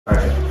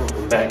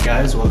back,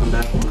 guys. Welcome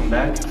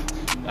back.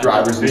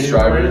 Drivers and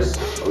strivers.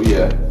 Oh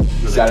yeah.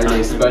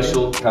 Saturday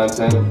special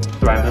content.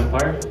 Thryve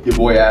Empire. Your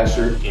boy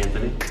Asher.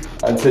 Anthony.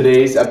 On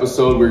today's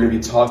episode, we're going to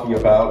be talking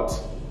about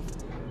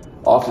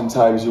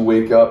oftentimes you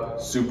wake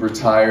up super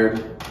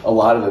tired, a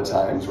lot of the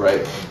times, right?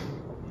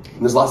 And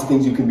there's lots of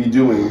things you can be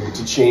doing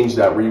to change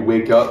that, where you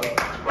wake up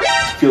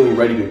feeling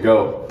ready to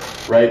go,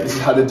 right? This is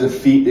how to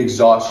defeat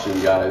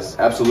exhaustion, guys.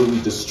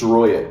 Absolutely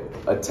destroy it,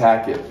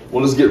 attack it.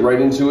 We'll just get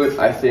right into it.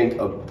 I think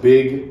a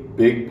big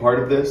part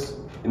of this,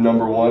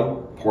 number one,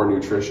 poor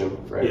nutrition,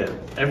 right? Yeah,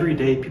 every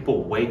day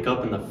people wake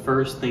up and the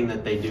first thing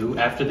that they do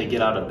after they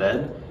get out of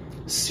bed,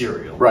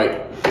 cereal.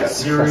 Right, yeah.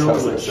 Cereal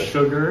with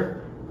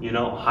sugar, you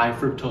know, high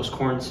fructose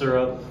corn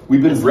syrup.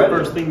 We've been That's bred. the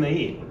first thing they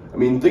eat. I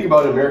mean, think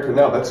about it in America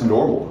now, that's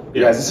normal.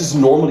 Yeah. Guys, this is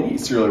normal to eat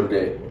cereal every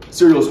day.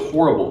 Cereal is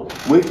horrible.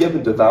 Waking up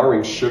and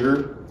devouring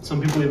sugar.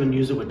 Some people even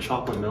use it with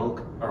chocolate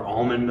milk or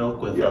almond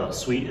milk with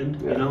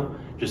sweetened, you know?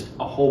 Just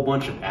a whole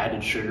bunch of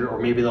added sugar, or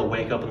maybe they'll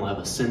wake up and they'll have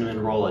a cinnamon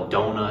roll, a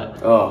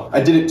donut. Oh,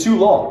 I did it too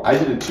long.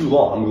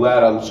 I'm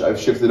glad I've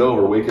shifted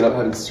over. Waking up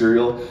having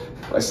cereal,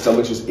 my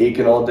stomach's just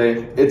aching all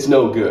day. It's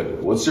no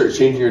good. Once you start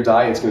changing your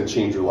diet, it's going to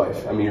change your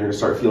life. I mean, you're going to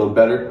start feeling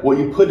better. What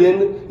you put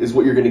in is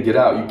what you're going to get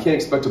out. You can't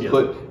expect to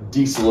put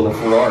diesel in a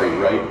Ferrari,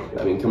 right?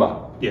 I mean, come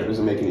on. Yeah. It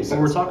doesn't make any sense.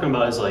 What we're talking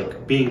about is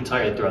like being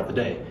tired throughout the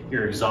day.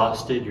 You're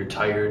exhausted, you're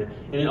tired,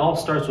 and it all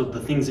starts with the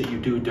things that you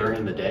do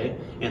during the day.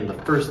 And the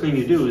first thing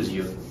you do is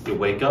you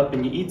wake up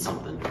and you eat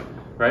something,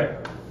 right?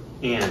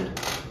 And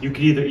you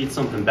could either eat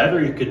something better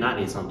or you could not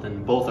eat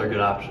something. Both are good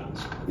options.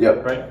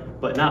 Yep.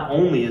 Right? But not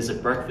only is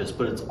it breakfast,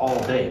 but it's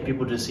all day.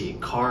 People just eat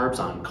carbs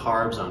on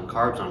carbs on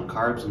carbs on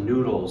carbs,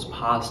 noodles,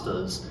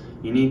 pastas.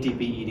 You need to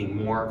be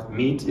eating more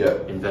meat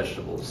and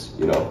vegetables.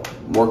 You know,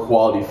 more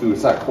quality food.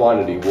 It's not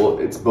quantity. Well,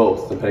 it's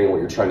both, depending on what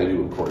you're trying to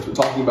do, of course. We're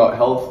talking about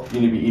health. You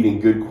need to be eating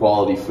good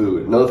quality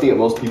food. Another thing that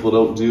most people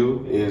don't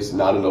do is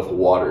not enough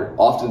water.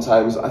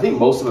 Oftentimes, I think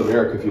most of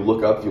America, if you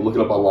look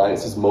it up online, it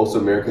says most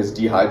of America is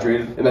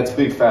dehydrated. And that's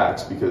big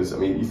facts because, I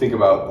mean, you think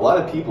about a lot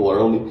of people are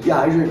only,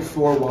 I drank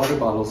 4 water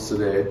bottles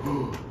today.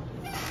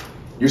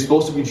 You're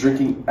supposed to be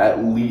drinking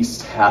at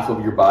least half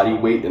of your body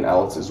weight in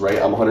ounces, right?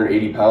 I'm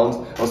 180 pounds.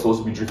 I'm supposed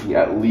to be drinking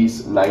at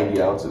least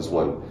 90 ounces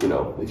when, you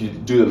know, if you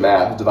do the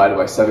math, divided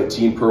by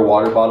 17 per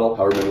water bottle,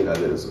 however many that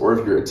is. Or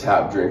if you're a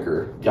tap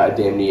drinker,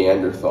 goddamn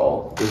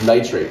Neanderthal. There's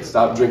nitrate.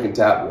 Stop drinking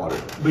tap water.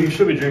 But you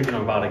should be drinking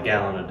about a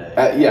gallon a day.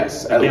 At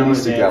least a gallon.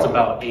 It's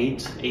about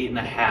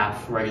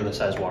 8.5 regular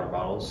sized water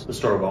bottles, the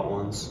store-bought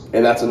ones.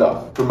 And that's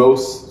enough for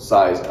most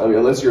size. I mean,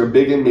 unless you're a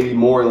big one, maybe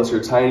more. Unless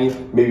you're tiny,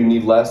 maybe you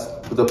need less.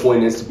 But the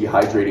point is to be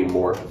hydrating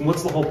more.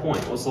 What's the whole point?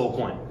 What's the whole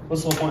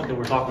point that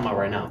we're talking about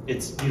right now?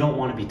 It's you don't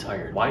want to be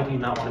tired. Why do you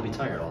not want to be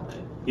tired all day?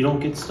 You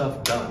don't get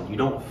stuff done. You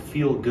don't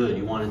feel good.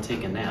 You want to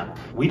take a nap.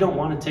 We don't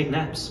want to take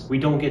naps. We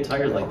don't get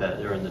tired like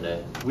that during the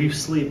day. We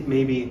sleep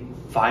maybe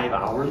 5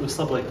 hours. We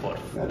slept like what?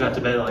 We got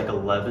to bed at like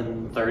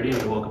 11:30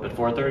 and we woke up at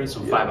 4:30.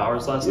 So 5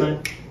 hours last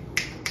night.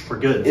 We're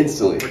good.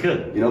 Instantly. We're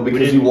good. You know,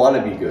 because you want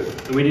to be good.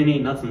 And we didn't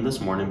eat nothing this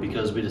morning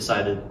because we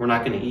decided we're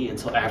not going to eat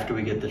until after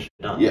we get this shit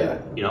done.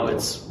 Yeah. You know,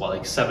 it's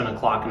like 7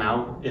 o'clock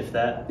now, if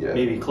that. Yeah.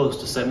 Maybe close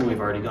to 7.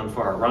 We've already gone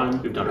for our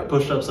run. We've done our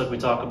push-ups like we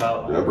talk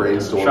about. Our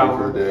brainstorming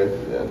for the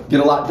day. Yeah. Get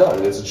a lot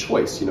done. It's a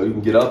choice. You know, you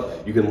can get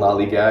up, you can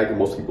lollygag, and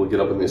most people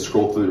get up and they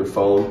scroll through their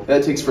phone.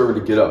 That takes forever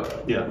to get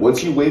up. Yeah.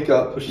 Once you wake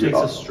up, which takes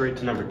us straight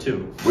to number 2.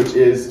 Which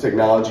is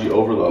technology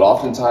overload.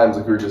 Oftentimes,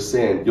 like we were just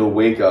saying, you'll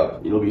wake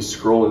up, you'll be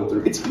scrolling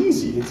through. It's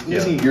easy. It's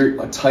easy. Yeah.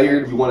 You're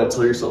tired. You want to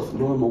tell yourself,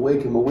 no, I'm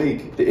awake. I'm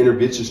awake. The inner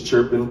bitch is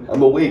chirping.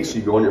 I'm awake. So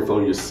you go on your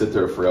phone, you just sit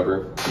there forever.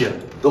 Yeah.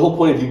 The whole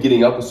point of you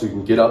getting up is so you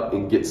can get up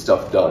and get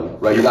stuff done,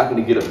 right? You're not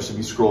going to get up just to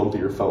be scrolling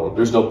through your phone.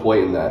 There's no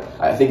point in that.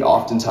 I think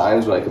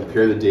oftentimes when I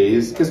compare the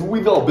days, because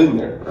we've all been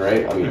there,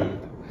 right? I mean,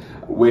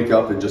 wake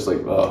up and just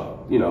like,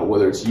 you know,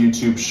 whether it's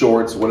YouTube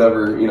shorts,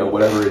 whatever, you know,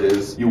 whatever it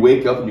is, you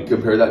wake up and you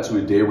compare that to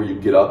a day where you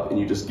get up and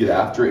you just get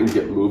after it and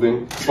get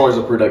moving. As far as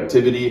the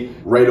productivity,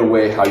 right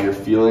away, how you're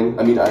feeling.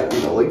 I mean,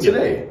 like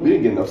today, we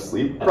didn't get enough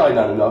sleep. Probably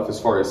not enough as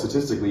far as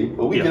statistically,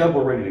 but we get up,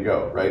 we're ready to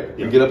go, right?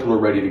 We get up and we're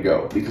ready to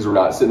go because we're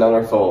not sitting on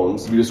our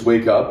phones. We just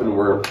wake up and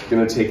we're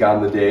going to take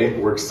on the day.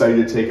 We're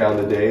excited to take on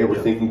the day.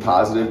 We're thinking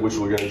positive, which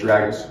we're going to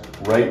drag us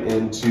right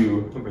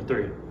into number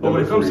 3. But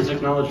when it comes to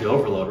technology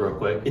overload, real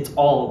quick, it's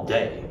all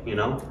day, you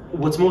know?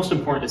 What's most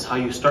important is how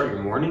you start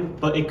your morning,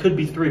 but it could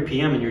be 3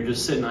 p.m. and you're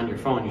just sitting on your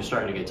phone, you're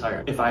starting to get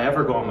tired. If I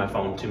ever go on my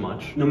phone too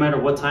much, no matter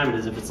what time it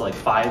is, if it's like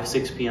 5,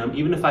 6 p.m.,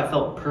 even if I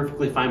felt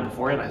perfectly fine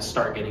before it, I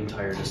start getting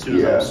tired as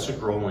soon as I'm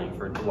scrolling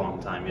for a long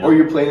time. You know? Or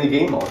you're playing the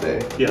game all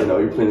day. Yeah. You know,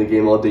 you're playing the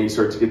game all day, you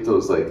start to get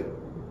those like,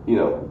 you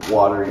know,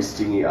 watery,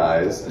 stingy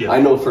eyes. Yeah.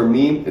 I know for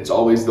me, it's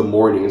always the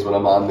morning is when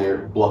I'm on there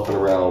bluffing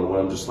around, when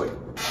I'm just like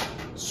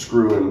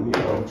screwing,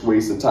 you know,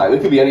 wasting time.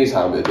 It could be any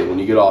time of the day, when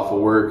you get off of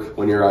work,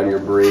 when you're on your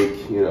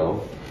break, you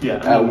know. Yeah,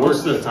 I mean,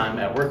 most of the time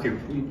at work, you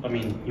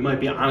might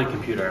be on a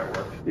computer at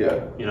work.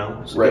 Yeah. You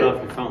know, so get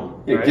off your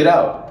phone. Yeah, get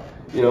out.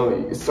 You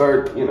know, you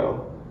start, you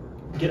know.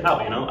 Get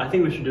out, you know. I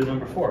think we should do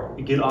number 4.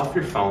 You get off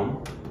your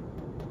phone.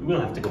 We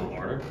don't have to go in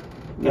order.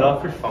 Get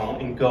off your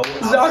phone and go outside.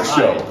 It's our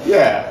show.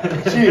 Yeah.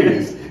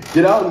 Jeez.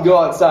 Get out and go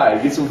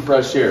outside, get some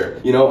fresh air.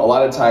 You know, a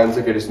lot of times,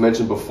 like I just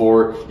mentioned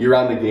before, you're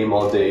on the game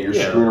all day, you're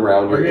screwing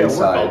around, you're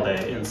inside. Work all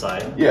day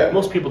inside. Yeah.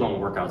 Most people don't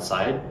work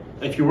outside.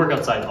 If you work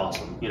outside,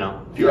 awesome. You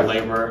know, if you're a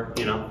laborer,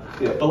 you know.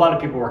 Yeah. But a lot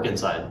of people work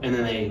inside, and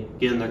then they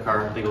get in their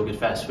car, they go get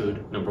fast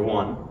food, number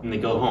one, and they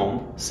go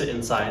home, sit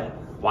inside,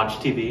 watch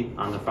TV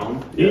on their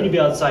phone. You need to be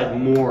outside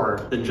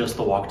more than just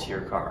the walk to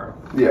your car.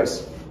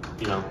 Yes.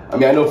 You know. I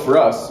mean, I know for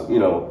us, you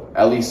know,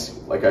 at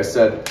least, like I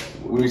said,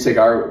 when we take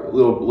our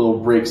little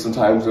breaks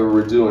sometimes, whatever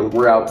we're doing,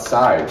 we're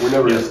outside. We're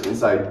never just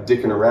inside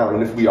dicking around.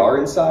 And if we are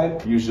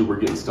inside, usually we're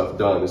getting stuff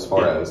done as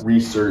far as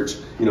research,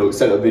 you know,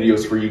 setting up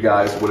videos for you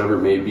guys, whatever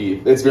it may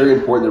be. It's very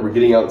important that we're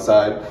getting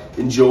outside,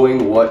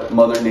 enjoying what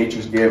Mother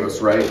Nature's gave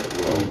us, right?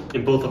 You know?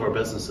 And both of our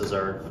businesses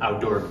are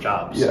outdoor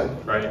jobs. Yeah.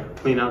 Right?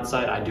 Clean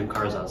outside, I do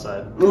cars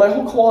outside. And my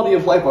whole quality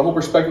of life, my whole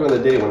perspective of the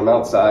day when I'm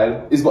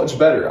outside is much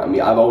better. I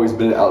mean, I've always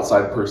been an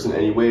outside person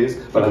anyways,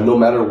 but no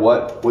matter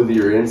what, whether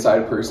you're an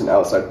inside person,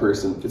 outside person,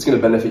 it's going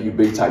to benefit you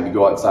big time. You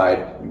go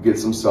outside, you get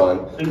some sun.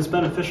 And it's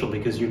beneficial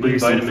because you need need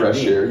vitamin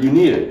fresh D. air. You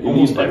need it.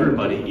 Almost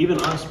everybody, even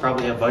us,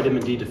 probably have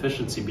vitamin D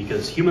deficiency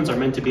because humans are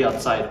meant to be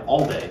outside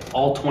all day,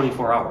 all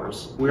 24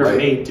 hours. We are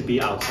made to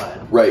be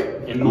outside. Right.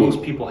 And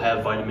most people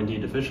have vitamin D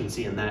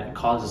deficiency, and that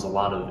causes a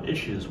lot of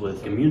issues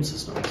with immune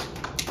systems.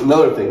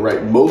 Another thing,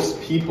 right?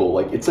 Most people,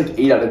 it's like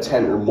 8 out of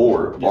 10 or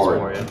more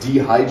are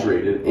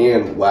dehydrated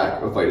and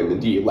lack of vitamin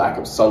D, lack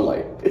of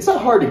sunlight. It's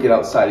not hard to get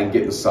outside and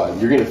get in the sun.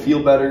 You're going to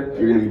feel better.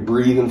 You're going to be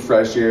breathing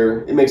fresh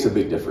air. It makes a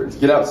big difference.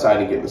 Get outside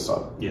and get in the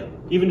sun. Yeah.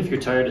 Even if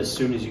you're tired, as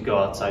soon as you go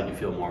outside, you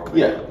feel more awake.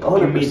 Yeah,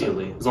 100%.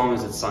 Immediately, as long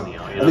as it's sunny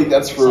out. You know? I think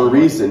that's for a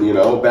reason, you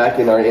know. Back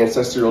in our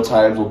ancestral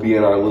times, we'll be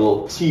in our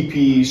little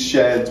teepees,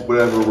 sheds,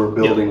 whatever we're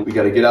building. Yeah. We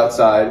got to get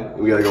outside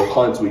and we got to go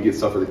hunt so we get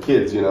stuff for the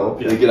kids, you know.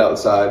 They get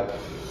outside.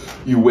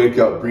 You wake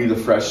up, breathe the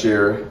fresh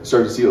air,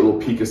 start to see a little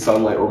peak of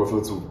sunlight, or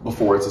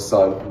before it's the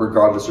sun.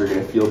 Regardless, you're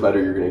going to feel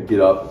better, you're going to get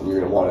up, and you're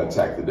going to want to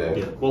attack the day.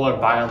 Yeah. Well, our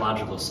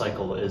biological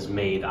cycle is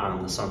made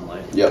on the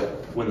sunlight.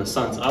 Yep. When the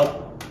sun's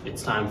up,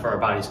 it's time for our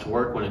bodies to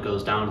work. When it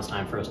goes down, it's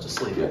time for us to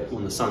sleep. Yep.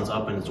 When the sun's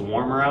up and it's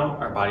warmer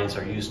out, our bodies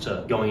are used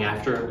to going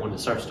after it. When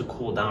it starts to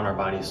cool down, our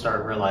bodies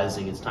start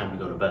realizing it's time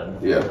to go to bed.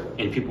 Yeah.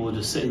 And people will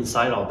just sit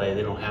inside all day.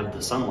 They don't have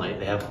the sunlight.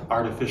 They have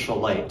artificial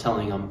light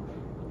telling them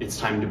it's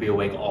time to be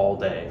awake all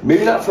day.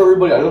 Maybe not for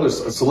everybody. I know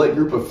there's a select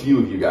group of few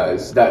of you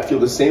guys that feel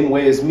the same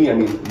way as me. I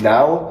mean,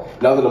 now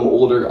that I'm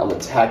older, I'm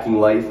attacking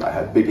life. I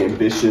have big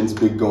ambitions,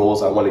 big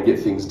goals. I want to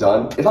get things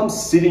done. If I'm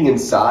sitting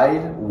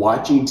inside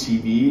watching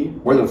TV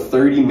more than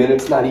 30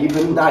 minutes, not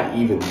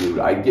even, dude,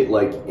 I get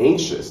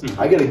anxious.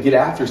 I got to get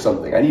after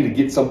something. I need to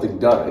get something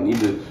done. I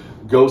need to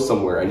go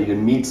somewhere. I need to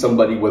meet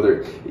somebody,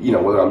 whether I'm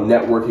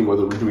networking,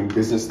 whether we're doing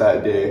business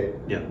that day,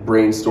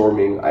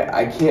 brainstorming.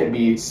 I can't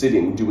be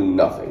sitting doing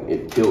nothing.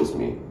 It kills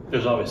me.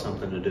 There's always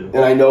something to do.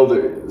 And I know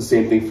the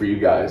same thing for you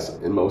guys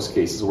in most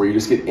cases, where you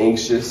just get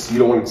anxious. You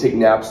don't want to take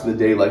naps in the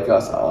day like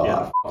us.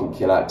 I fucking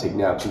cannot take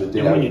naps in the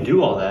day. And when you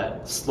do all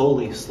that,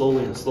 slowly,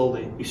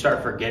 you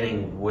start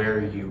forgetting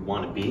where you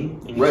want to be,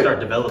 and you start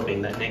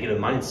developing that negative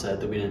mindset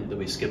that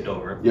we skipped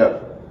over. Yeah.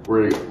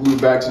 We're going to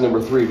move back to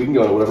number 3. We can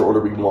go in whatever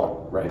order we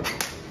want, right?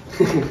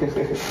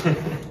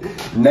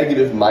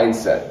 Negative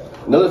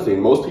mindset. Another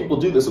thing, most people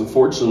do this,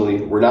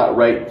 unfortunately, we're not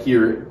right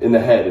here in the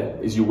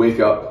head, is you wake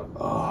up,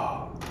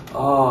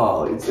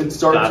 it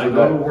starts gotta with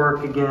go to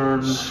work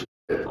again.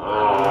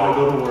 Gotta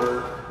go to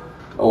work.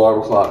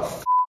 Alarm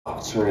clock,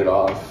 turn it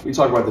off. We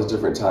talk about this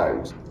different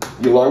times.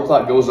 The alarm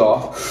clock goes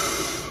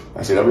off,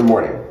 I say it every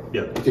morning.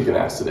 Yeah. I'm kicking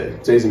ass today.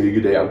 Today's gonna be a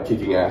good day. I'm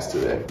kicking ass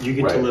today. You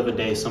get to live a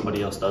day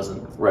somebody else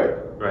doesn't. Right.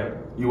 Right.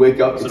 You wake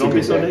up. So it's don't a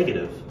be good so day.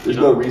 negative. There's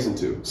no reason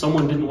to.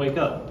 Someone didn't wake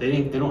up.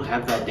 They don't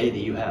have that day that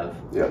you have.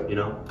 Yeah. You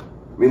know.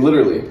 I mean,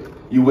 literally,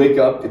 you wake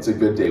up. It's a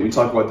good day. We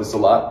talk about this a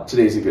lot.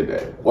 Today's a good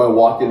day. When I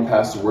walk in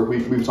past work,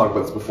 we've talked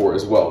about this before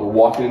as well. We're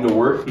walking into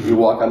work. We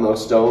walk on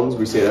those stones.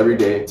 We say it every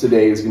day.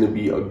 Today is going to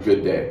be a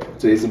good day.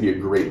 Today's going to be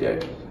a great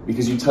day.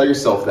 Because you tell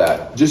yourself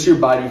that, just your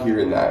body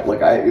hearing that,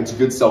 it's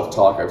good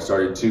self-talk I've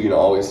started to,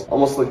 always,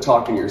 almost like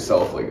talking to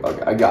yourself,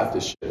 I got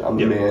this shit, I'm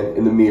the man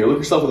in the mirror. Look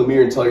yourself in the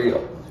mirror and tell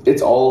you,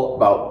 it's all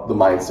about the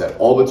mindset,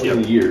 all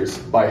between the years.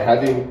 By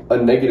having a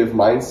negative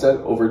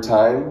mindset over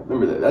time,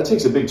 remember that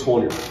takes a big toll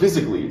on you.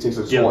 Physically, it takes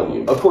a toll on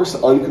you. Of course,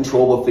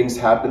 uncontrollable things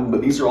happen,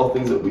 but these are all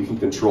things that we can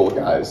control,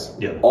 guys.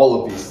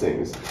 All of these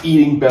things.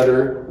 Eating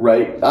better,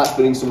 right? Not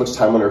spending so much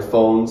time on our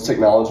phones.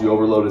 Technology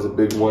overload is a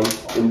big one.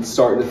 And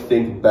starting to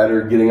think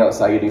better, getting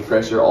outside, getting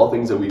fresh air, all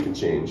things that we can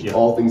change.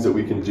 All things that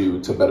we can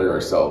do to better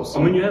ourselves.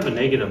 And when you have a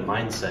negative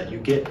mindset, you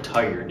get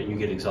tired and you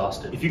get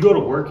exhausted. If you go to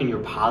work and you're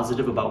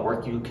positive about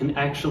work, you can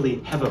actually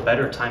actually have a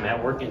better time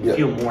at work and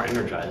feel more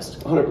energized.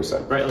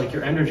 100%. Right? Like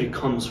your energy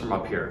comes from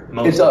up here.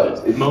 It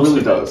does. It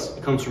really does.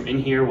 It comes from in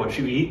here, what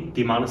you eat,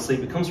 the amount of sleep.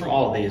 It comes from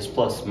all of these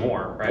plus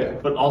more, right? Yeah.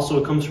 But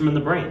also it comes from in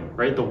the brain,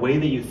 right? The way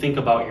that you think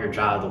about your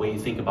job, the way you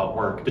think about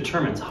work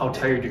determines how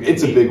tired you're going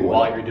to be a big one.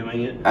 while you're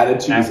doing it.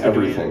 Attitude is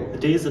everything. The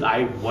days that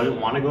I wouldn't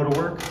want to go to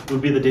work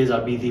would be the days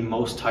I'd be the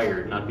most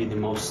tired and I'd be the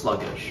most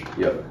sluggish.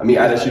 Yep. I mean,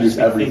 attitude is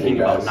everything, thinking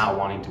guys. about not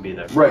wanting to be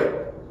there.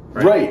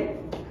 Right.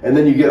 And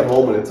then you get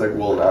home and it's like,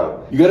 well,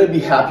 now you got to be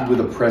happy with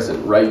the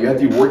present, right? You have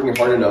to be working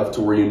hard enough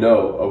to where you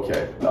know,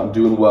 okay, I'm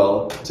doing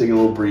well. Take a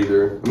little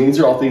breather. I mean, these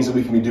are all things that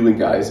we can be doing,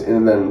 guys.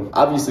 And then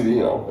obviously, you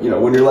know,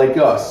 when you're like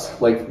us,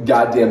 like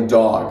goddamn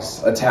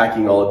dogs,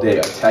 attacking all day,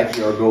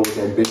 attacking our goals,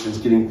 ambitions,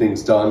 getting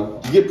things done,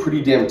 you get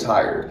pretty damn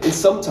tired. And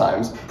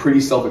sometimes pretty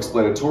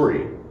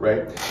self-explanatory,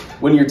 right?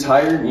 When you're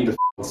tired, you need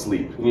to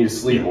sleep. You need to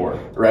sleep more,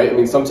 right? I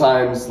mean,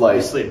 sometimes like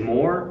you sleep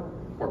more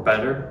or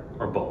better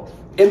or both.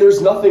 And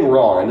there's nothing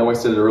wrong, I know I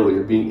said it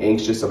earlier, being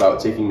anxious about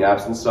taking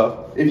naps and stuff.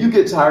 If you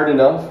get tired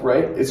enough,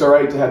 right, it's all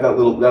right to have that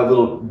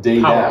little day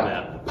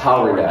nap.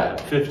 Power nap.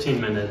 15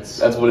 minutes.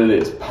 That's what it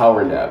is,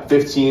 power nap.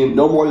 15,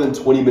 no more than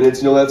 20 minutes,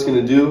 you know what that's going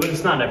to do? But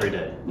it's not every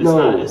day.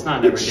 It's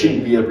not it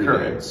shouldn't be every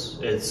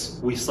day.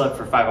 We slept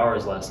for 5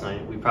 hours last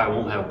night. We probably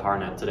won't have a power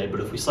nap today,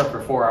 but if we slept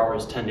for 4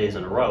 hours 10 days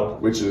in a row,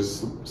 which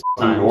is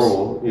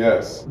normal,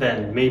 yes,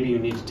 then maybe you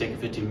need to take a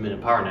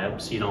 15-minute power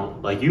nap so you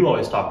don't, like you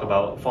always talk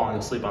about, falling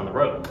asleep on the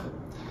road,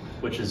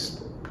 which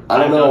is,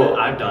 I've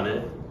done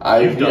it.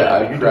 You've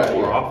done it. You do it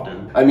more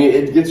often. I mean,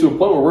 it gets to a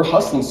point where we're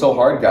hustling so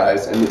hard,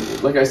 guys,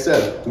 and like I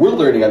said, we're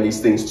learning on these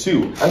things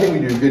too. I think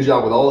we do a good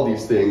job with all of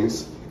these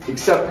things,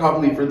 except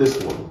probably for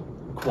this one.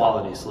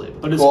 Quality sleep.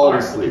 But it's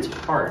hard. It's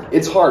hard.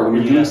 It's hard. When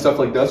you're doing stuff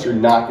like this, you're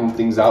knocking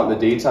things out in the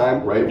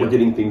daytime, right? We're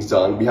getting things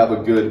done. We have a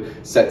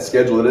good set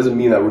schedule. It doesn't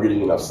mean that we're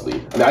getting enough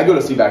sleep. I mean, I go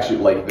to sleep actually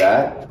like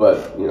that,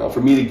 but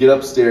for me to get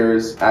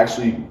upstairs,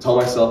 actually tell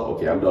myself,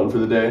 okay, I'm done for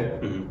the day.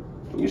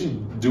 I'm usually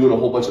doing a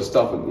whole bunch of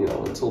stuff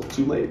until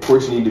too late. Of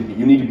course, you need to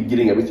be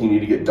getting everything you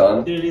need to get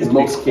done. In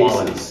most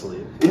cases. Sleep.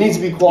 It needs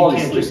to be quality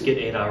sleep. You can't just get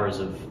 8 hours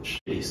of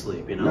shitty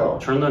sleep, No.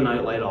 Turn the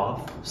nightlight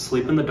off,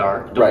 sleep in the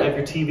dark, don't have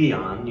your TV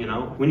on,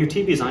 When your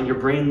TV's on, your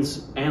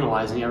brain's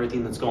analyzing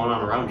everything that's going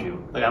on around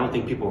you. Like, I don't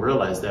think people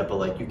realize that, but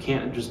like, you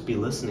can't just be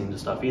listening to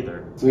stuff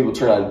either. Some people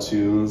turn on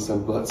tunes,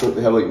 some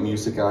they have like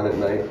music on at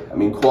night. I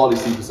mean, quality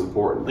sleep is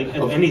important. Like,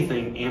 if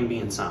anything,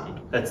 ambient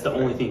sound. That's the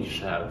only thing you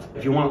should have.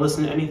 If you want to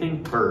listen to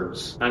anything,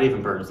 birds. Not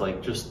even birds,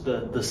 like just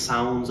the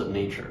sounds of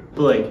nature.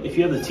 But like, if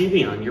you have the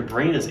TV on, your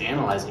brain is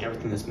analyzing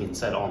everything that's being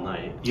said all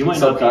night. You might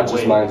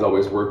subconscious mind's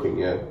always working,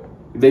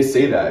 They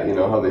say that,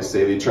 how they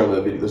say they turn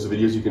the video, there's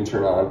videos you can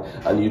turn on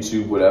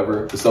YouTube,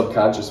 whatever. The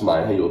subconscious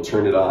mind, how you'll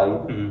turn it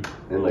on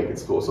and like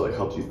it's supposed to like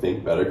help you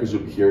think better because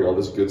you'll be hearing all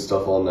this good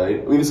stuff all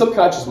night. I mean, the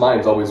subconscious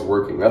mind is always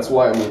working. That's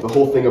why the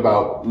whole thing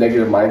about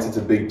negative mindset's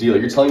a big deal.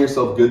 You're telling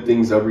yourself good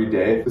things every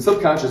day. The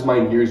subconscious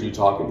mind hears you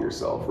talking to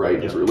yourself,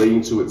 right? It's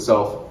relating to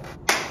itself.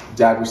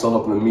 Dap yourself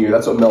up in the mirror.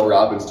 That's what Mel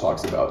Robbins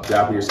talks about.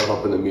 Dapping yourself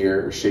up in the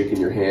mirror, or shaking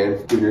your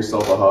hand, giving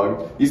yourself a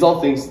hug. These all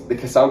things, they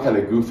can sound kind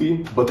of goofy,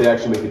 but they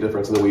actually make a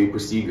difference in the way you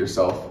perceive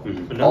yourself.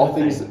 All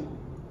things.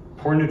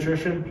 Poor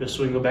nutrition, just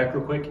so we can go back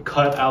real quick,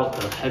 cut out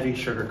the heavy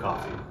sugar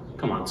coffee.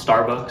 Come on,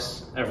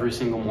 Starbucks every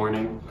single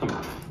morning. Come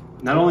on.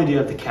 Not only do you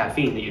have the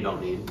caffeine that you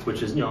don't need,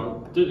 which is,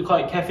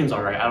 caffeine's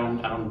all right. I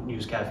don't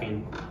use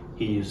caffeine.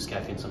 He uses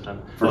caffeine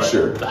sometimes. For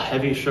sure. The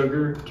heavy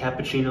sugar,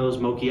 cappuccinos,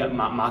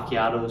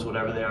 macchiatos,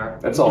 whatever they are.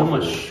 That's all. You know how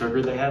much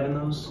sugar they have in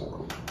those?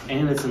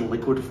 And it's in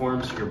liquid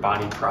form, so your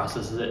body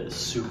processes it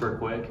super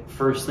quick.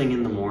 First thing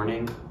in the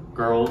morning,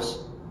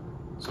 girls,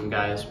 some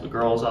guys, but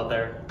girls out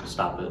there,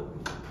 stop it.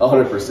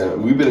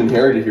 100%. We've been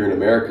inherited here in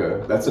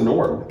America. That's a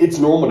norm. It's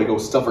normal to go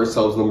stuff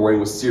ourselves in the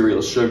morning with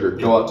cereal, sugar,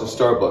 go out to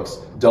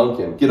Starbucks,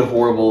 Dunkin', get a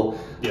horrible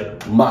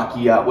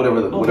macchiato,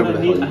 whatever the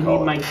hell you call it. I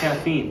need my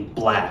caffeine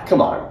black.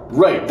 Come on.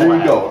 Right, there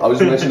you go. I was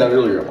going to mention that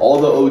earlier.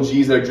 All the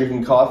OGs that are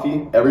drinking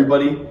coffee,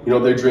 everybody, you know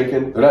what they're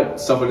drinking? They're not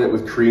stuffing it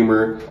with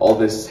creamer, all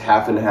this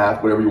half and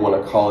half, whatever you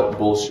want to call it,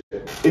 bullshit.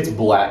 It's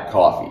black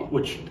coffee.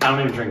 Which, I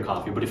don't even drink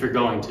coffee, but if you're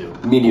going to.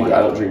 Me neither.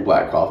 I don't drink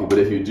black coffee, but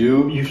if you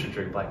do. You should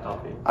drink black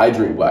coffee. I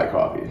drink black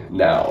coffee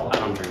now. I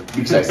don't drink.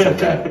 Because I said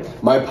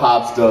that. My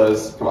pops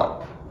does. Come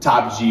on.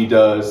 Top G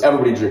does.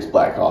 Everybody drinks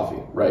black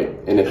coffee, right?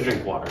 And I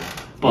drink water.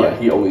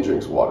 But he only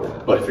drinks water.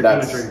 But if you're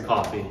going to drink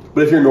coffee.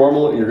 But if you're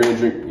normal and you're going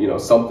to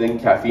drink, something,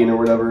 caffeine or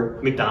whatever.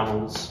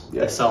 McDonald's,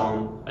 they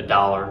sell them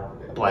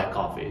 $1, black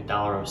coffee,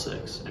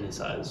 $1.06, any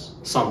size.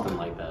 Something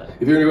like that.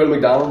 If you're going to go to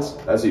McDonald's,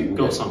 that's what you can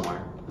go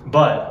somewhere.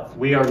 But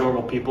we are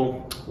normal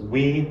people.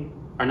 We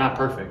are not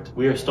perfect.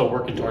 We are still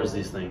working towards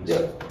these things.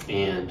 Yeah.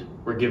 And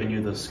we're giving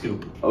you the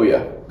scoop. Oh,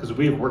 yeah. Because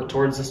we've worked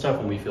towards this stuff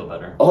and we feel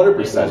better.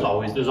 100%.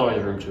 There's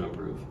always room to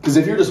improve. Because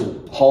if you're just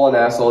hauling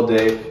ass all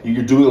day,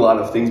 you're doing a lot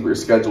of things, but your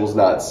schedule's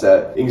not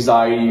set.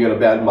 Anxiety, you got a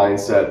bad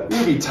mindset. You're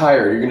going to be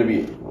tired. You're going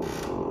to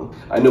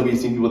be... I know we've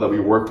seen people that we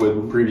worked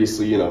with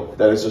previously,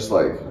 that is just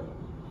like...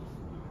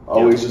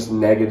 always just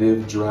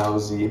negative,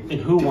 drowsy.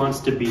 And who wants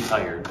to be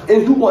tired?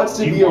 And who wants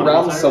to be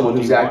around someone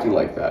who's acting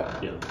like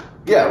that? Yeah.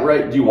 Yeah,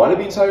 right. Do you want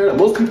to be tired?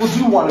 Most people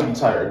do want to be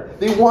tired.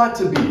 They want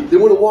to be. They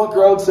want to walk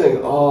around saying,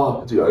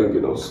 oh, dude, I didn't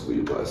get no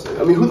sleep last night.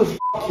 I mean, who the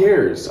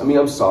cares? I mean,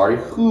 I'm sorry.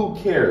 Who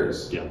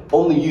cares? Yeah.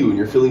 Only you, and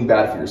you're feeling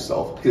bad for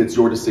yourself because it's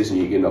your decision.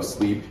 You didn't get enough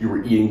sleep. You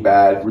were eating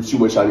bad. You were too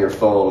much on your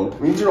phone. I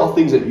mean, these are all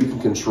things that you can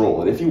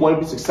control. And if you want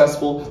to be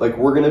successful, like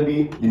we're going to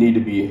be, you need to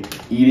be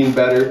eating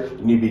better.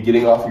 You need to be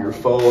getting off of your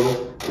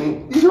phone. I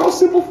mean, these are all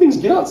simple things.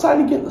 Get outside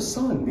and get in the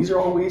sun. These are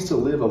all ways to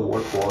live a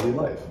more quality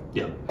life.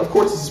 Yeah. Of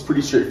course, this is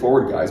pretty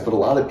straightforward, guys, but a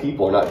lot of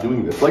people are not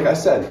doing this. Like I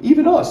said,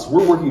 even us,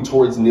 we're working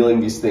towards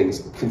nailing these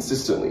things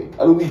consistently.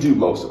 I mean, we do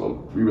most of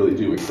them. We really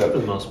do, except for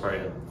the most part,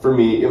 yeah. For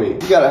me, I mean,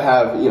 you gotta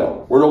have, you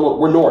know,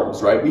 we're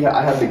norms, right?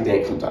 I have big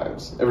dank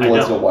sometimes. Every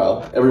once in a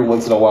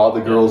while,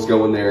 the girls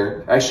go in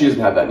there. Actually, she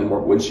doesn't have that anymore,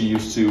 but when she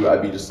used to,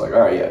 I'd be just like,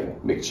 all right, yeah,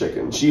 make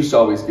chicken. She used to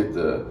always get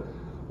the,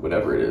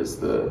 whatever it is,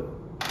 the...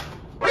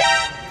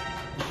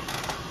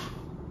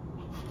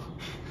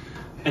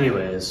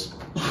 Anyways,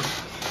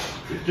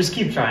 just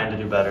keep trying to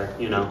do better,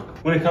 you know.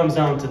 When it comes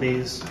down to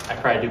these, I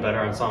probably do better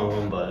on some of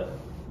them, but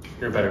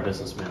you're a better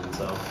businessman,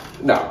 so.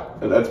 No,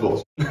 that's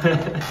bullshit.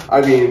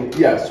 I mean,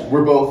 yes,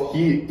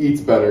 he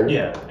eats better.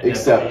 Yeah,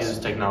 except he uses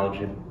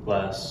technology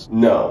less.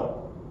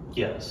 No.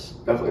 Yes.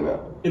 Definitely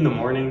not. In the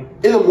morning?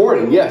 In the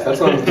morning, yes.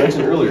 That's what I was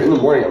mentioning earlier. In the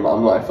morning, I'm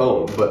on my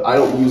phone, but I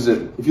don't use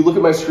it. If you look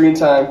at my screen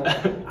time,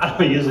 I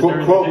don't use it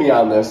during quote the day. Me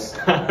on this.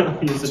 I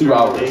don't use it 2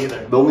 hours. The day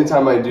either. The only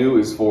time I do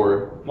is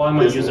for Well, I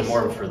might business. use it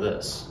more for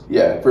this.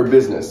 Yeah, for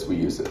business, we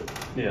use it.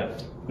 Yeah.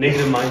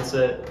 Negative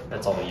mindset,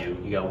 that's all you.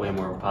 You got way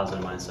more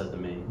positive mindset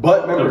than me.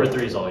 But remember, number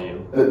 3 is all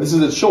you. This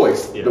is a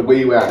choice, the way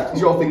you act.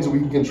 These are all things that we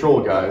can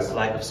control, guys.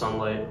 Lack of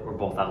sunlight, we're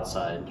both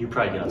outside. You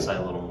probably get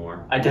outside a little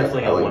more. I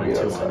definitely got 1 and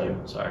 2 on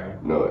you, sorry.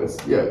 No, it's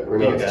 2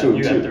 and 2.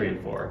 You got 3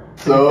 and 4.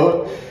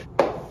 So...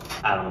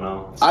 I don't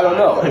know. I don't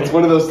know. It's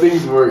one of those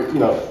things where, you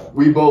know,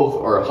 we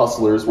both are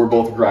hustlers. We're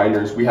both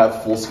grinders. We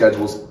have full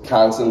schedules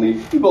constantly.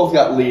 We both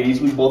got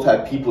ladies. We both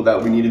have people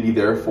that we need to be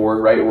there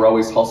for, right? We're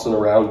always hustling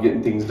around,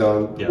 getting things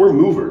done. Yeah. We're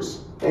movers.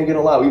 Ain't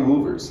gonna lie, we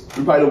movers.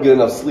 We probably don't get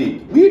enough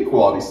sleep. We get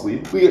quality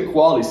sleep. We get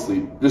quality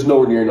sleep. There's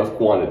nowhere near enough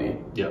quantity.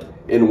 Yep.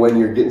 And when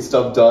you're getting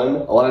stuff done,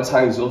 a lot of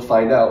times you'll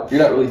find out you're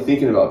not really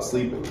thinking about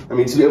sleeping. I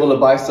mean, to be able to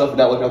buy stuff and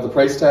not looking at the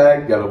price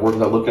tag, you gotta work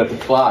without looking at the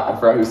clock. I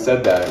forgot who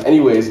said that.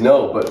 Anyways,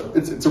 no, but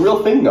it's a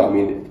real thing though. I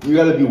mean, you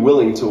gotta be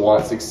willing to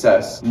want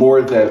success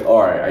more than,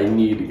 all right, I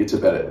need to get to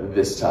bed at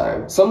this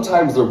time.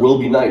 Sometimes there will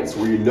be nights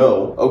where you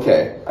know,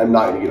 okay, I'm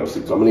not gonna get no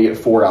sleep, so I'm gonna get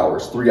 4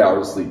 hours, 3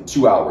 hours of sleep,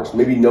 2 hours,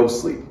 maybe no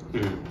sleep.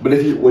 Mm-hmm.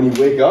 But when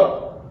you wake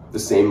up, the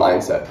same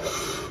mindset.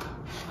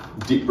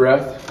 Deep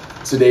breath.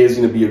 Today is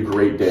going to be a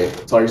great day.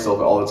 Tell yourself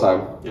it all the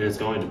time. And it's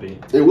going to be.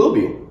 It will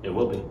be. It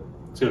will be.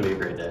 It's going to be a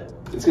great day.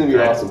 It's going to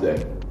be an awesome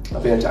day. A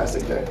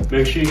fantastic day.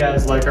 Make sure you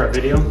guys like our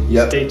video.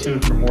 Yep. Stay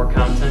tuned for more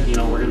content. You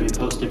know, we're going to be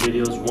posting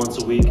videos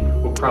once a week.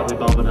 We'll probably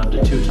bump it up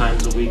to 2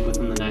 times a week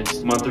within the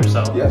next month or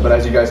so. Yeah, but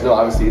as you guys know,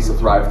 obviously it's the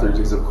Thryve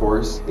Thursdays, of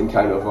course, and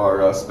kind of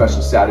our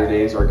special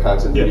Saturdays, our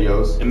content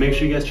videos. And make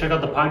sure you guys check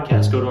out the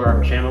podcast. Go to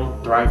our channel,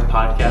 Thryve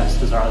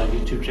Podcast is our other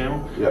YouTube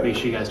channel. Yep. Make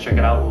sure you guys check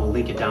it out. We'll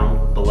link it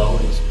down below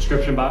in the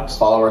description box.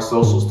 Follow our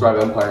socials,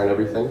 Thryve Empire and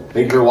everything.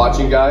 Thank you for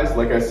watching, guys.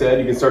 Like I said,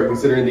 you can start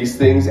considering these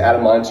things, add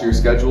them onto your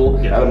schedule,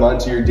 add them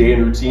onto your day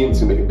and routine. It's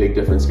going to make a big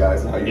difference,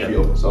 guys, and how you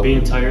feel. So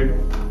being tired,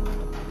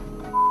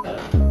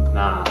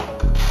 nah.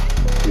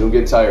 You don't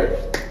get tired.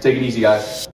 Take it easy, guys.